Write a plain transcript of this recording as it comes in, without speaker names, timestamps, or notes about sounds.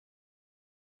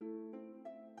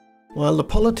While the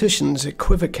politicians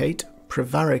equivocate,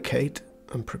 prevaricate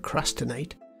and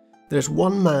procrastinate, there's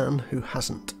one man who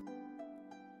hasn't.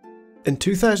 In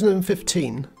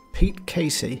 2015, Pete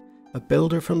Casey, a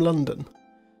builder from London,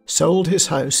 sold his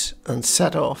house and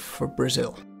set off for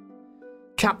Brazil.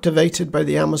 Captivated by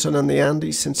the Amazon and the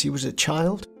Andes since he was a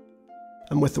child,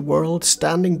 and with the world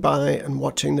standing by and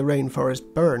watching the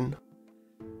rainforest burn,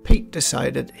 Pete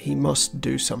decided he must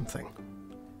do something.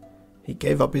 He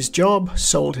gave up his job,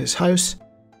 sold his house,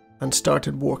 and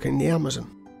started walking the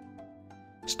Amazon.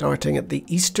 Starting at the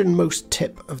easternmost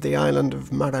tip of the island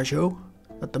of Marajó,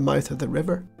 at the mouth of the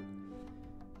river,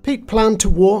 Pete planned to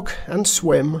walk and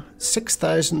swim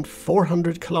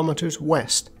 6,400 kilometers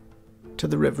west to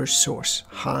the river's source,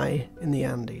 high in the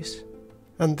Andes,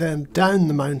 and then down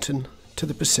the mountain to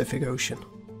the Pacific Ocean.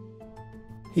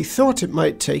 He thought it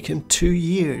might take him 2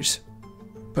 years,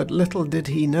 but little did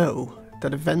he know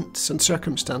that events and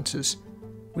circumstances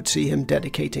would see him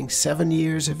dedicating 7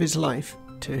 years of his life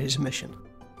to his mission.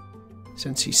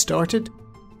 Since he started,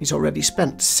 he's already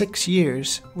spent 6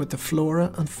 years with the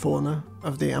flora and fauna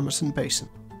of the Amazon basin,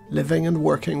 living and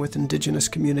working with indigenous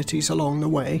communities along the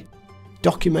way,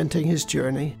 documenting his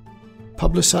journey,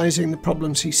 publicising the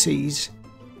problems he sees,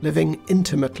 living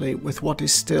intimately with what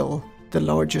is still the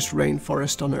largest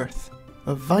rainforest on Earth,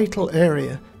 a vital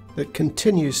area that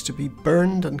continues to be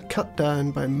burned and cut down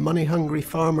by money-hungry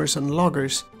farmers and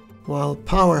loggers, while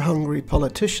power-hungry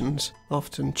politicians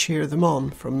often cheer them on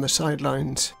from the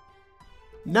sidelines.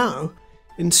 Now,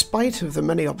 in spite of the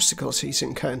many obstacles he's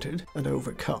encountered and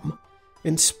overcome,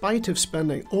 in spite of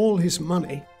spending all his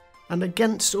money, and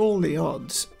against all the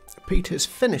odds, Pete has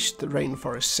finished the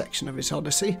rainforest section of his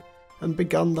odyssey and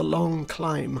begun the long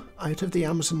climb out of the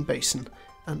Amazon basin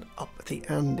and up the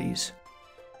Andes.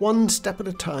 One step at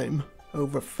a time,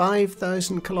 over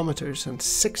 5,000 kilometers and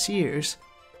 6 years,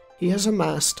 he has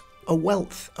amassed a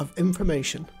wealth of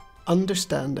information,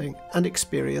 understanding and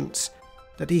experience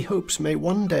that he hopes may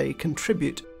one day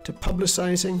contribute to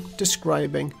publicising,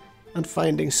 describing and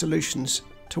finding solutions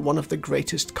to one of the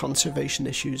greatest conservation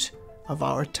issues of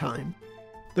our time.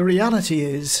 The reality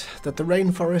is that the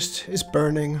rainforest is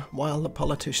burning while the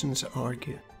politicians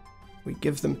argue. We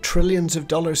give them trillions of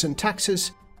dollars in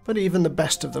taxes, but even the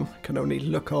best of them can only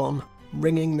look on,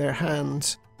 wringing their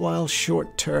hands, while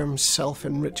short-term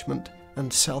self-enrichment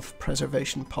and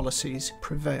self-preservation policies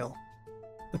prevail.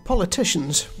 The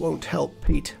politicians won't help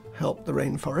Pete help the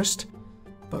rainforest,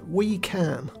 but we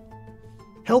can.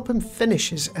 Help him finish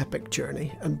his epic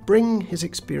journey and bring his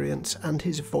experience and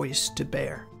his voice to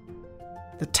bear.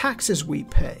 The taxes we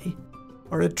pay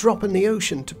are a drop in the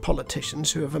ocean to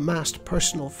politicians who have amassed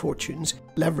personal fortunes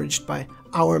leveraged by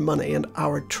our money and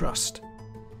our trust.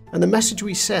 And the message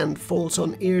we send falls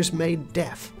on ears made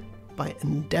deaf by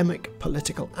endemic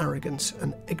political arrogance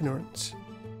and ignorance.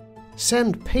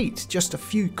 Send Pete just a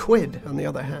few quid, on the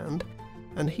other hand,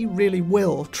 and he really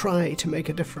will try to make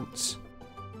a difference.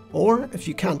 Or, if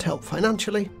you can't help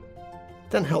financially,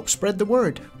 then help spread the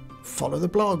word, follow the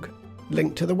blog,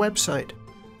 link to the website,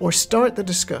 or start the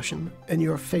discussion in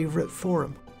your favourite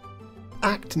forum.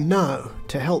 Act now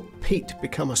to help Pete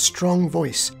become a strong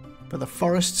voice for the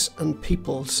forests and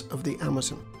peoples of the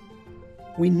Amazon.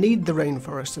 We need the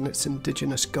rainforest and its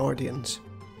indigenous guardians.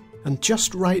 And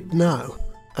just right now,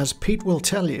 as Pete will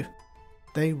tell you,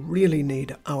 they really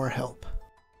need our help.